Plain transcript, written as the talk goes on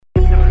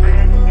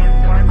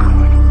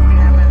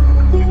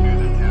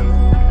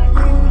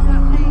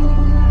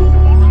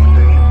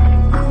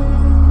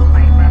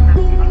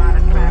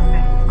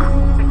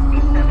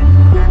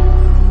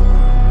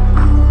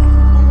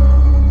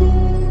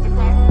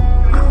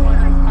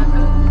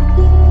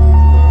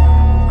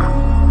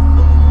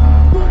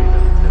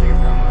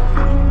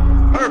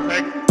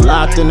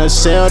trapped in a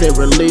cell, they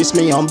release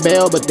me on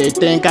bail, but they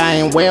think I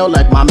ain't well,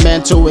 like my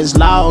mental is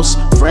lost.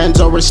 Friends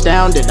are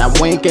astounded, I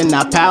wink and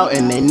I pout,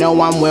 and they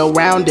know I'm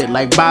well-rounded,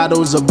 like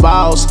bottles of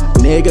balls.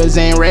 Niggas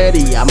ain't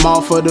ready, I'm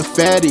all for the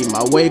fatty.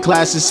 My weight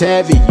class is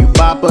heavy, you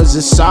boppers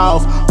is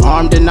soft.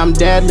 Armed and I'm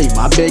deadly,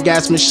 my big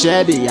ass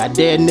machete. I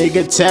dare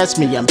nigga test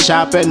me, I'm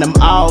chopping them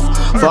off.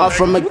 Far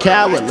from a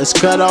coward, let's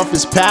cut off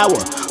his power.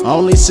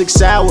 Only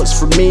 6 hours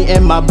for me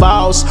and my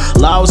boss.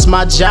 Lost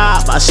my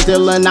job, I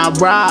steal and I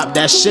rob.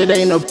 That shit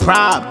ain't a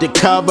prop to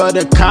cover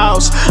the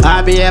cost.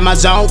 I be in my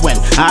zone when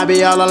I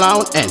be all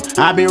alone, and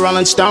I be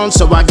rolling stones,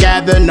 so I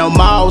gather no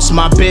moss.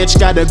 My bitch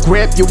got a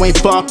grip, you ain't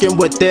fucking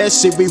with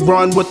this. See, we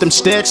run with them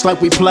sticks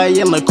like we play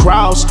in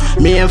lacrosse.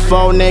 Me and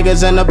 4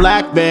 niggas in a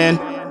black van,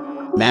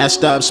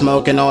 masked up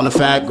smoking on a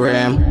fat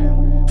gram.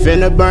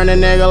 Finna burn a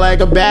nigga like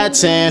a bat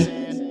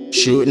tan,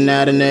 shooting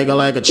at a nigga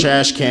like a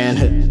trash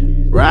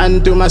can.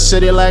 Riding through my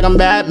city like I'm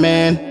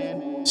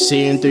Batman,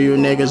 seeing through you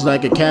niggas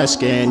like a CAT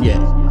scan, yeah.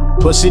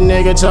 Pussy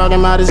nigga talking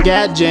about his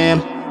gat jam,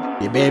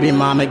 your baby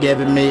mama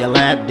giving me a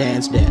lap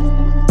dance, damn.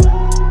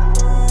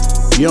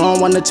 You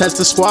don't wanna test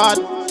the squad?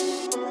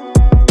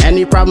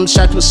 Any problems,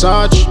 check with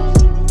Sarge.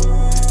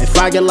 If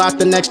I get locked,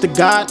 the next to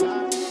God.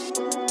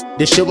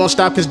 This shit won't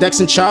stop cause Dex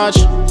in charge.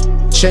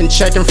 Chin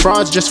checking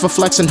frauds just for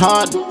flexing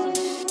hard.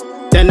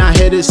 Then I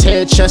hit his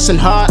head, chest and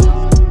heart.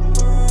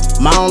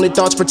 My only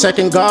thoughts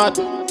protecting God.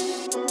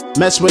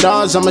 Mess with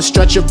ours, I'ma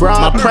stretch your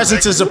bra. My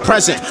presence is a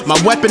present, my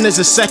weapon is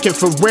a second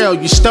for real.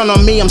 You stun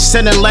on me, I'm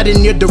sending lead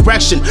in your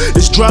direction.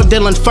 This drug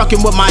dealing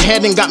fucking with my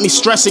head and got me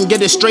stressing.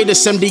 Get it straight,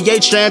 it's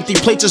MDH, empty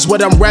plates is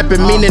what I'm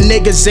repping. Meaning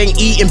niggas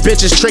ain't eating,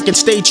 bitches tricking,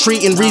 stay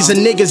treating. Reason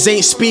niggas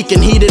ain't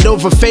speaking, heated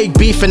over fake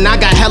beef. And I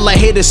got hella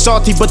haters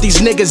salty, but these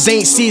niggas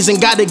ain't seasoned.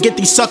 Gotta get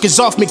these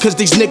suckers off me cause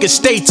these niggas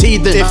stay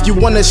teething. If you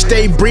wanna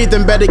stay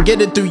breathing, better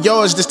get it through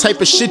yours. This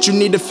type of shit you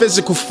need a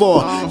physical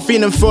for.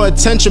 Feeling for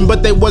attention,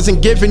 but they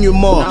wasn't giving you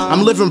more.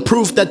 I'm living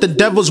proof that the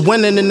devil's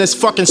winning in this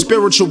fucking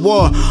spiritual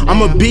war.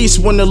 I'm a beast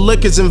when the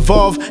liquor's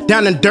involved.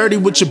 Down and dirty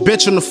with your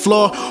bitch on the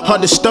floor.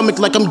 Hard to stomach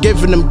like I'm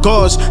giving them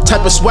gauze.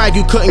 Type of swag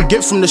you couldn't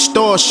get from the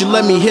store. She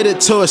let me hit it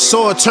to a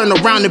sword. Turn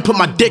around and put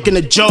my dick in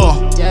the jaw.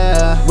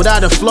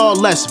 Without a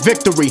flawless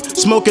victory.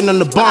 Smoking on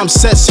the bomb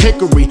sets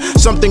hickory.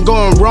 Something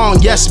going wrong,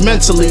 yes,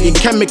 mentally and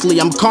chemically.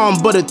 I'm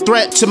calm but a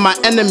threat to my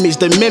enemies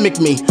that mimic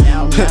me.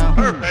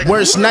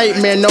 Worst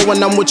nightmare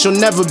knowing I'm what you'll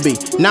never be.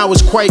 Now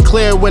it's quite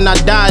clear when I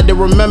died to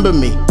remember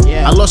me.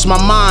 I lost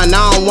my mind,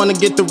 I don't wanna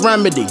get the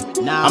remedy.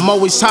 I'm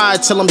always high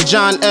till I'm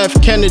John F.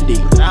 Kennedy.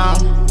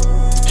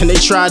 And they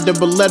tried to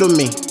belittle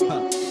me,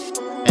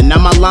 and now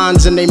my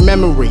lines in their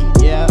memory.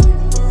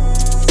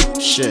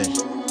 Shit,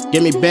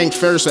 give me bank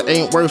first, it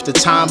ain't worth the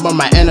time or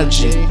my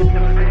energy.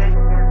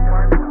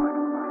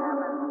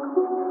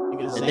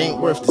 It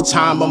ain't worth the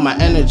time or my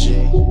energy.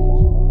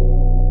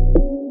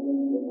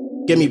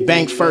 Give me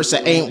bank first,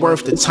 it ain't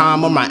worth the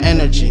time or my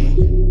energy.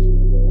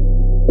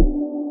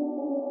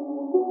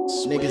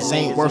 Niggas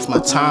ain't worth my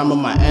time or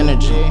my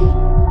energy.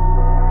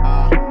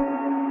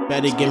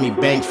 Better give me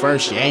bank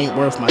first, you ain't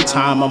worth my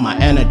time or my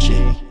energy.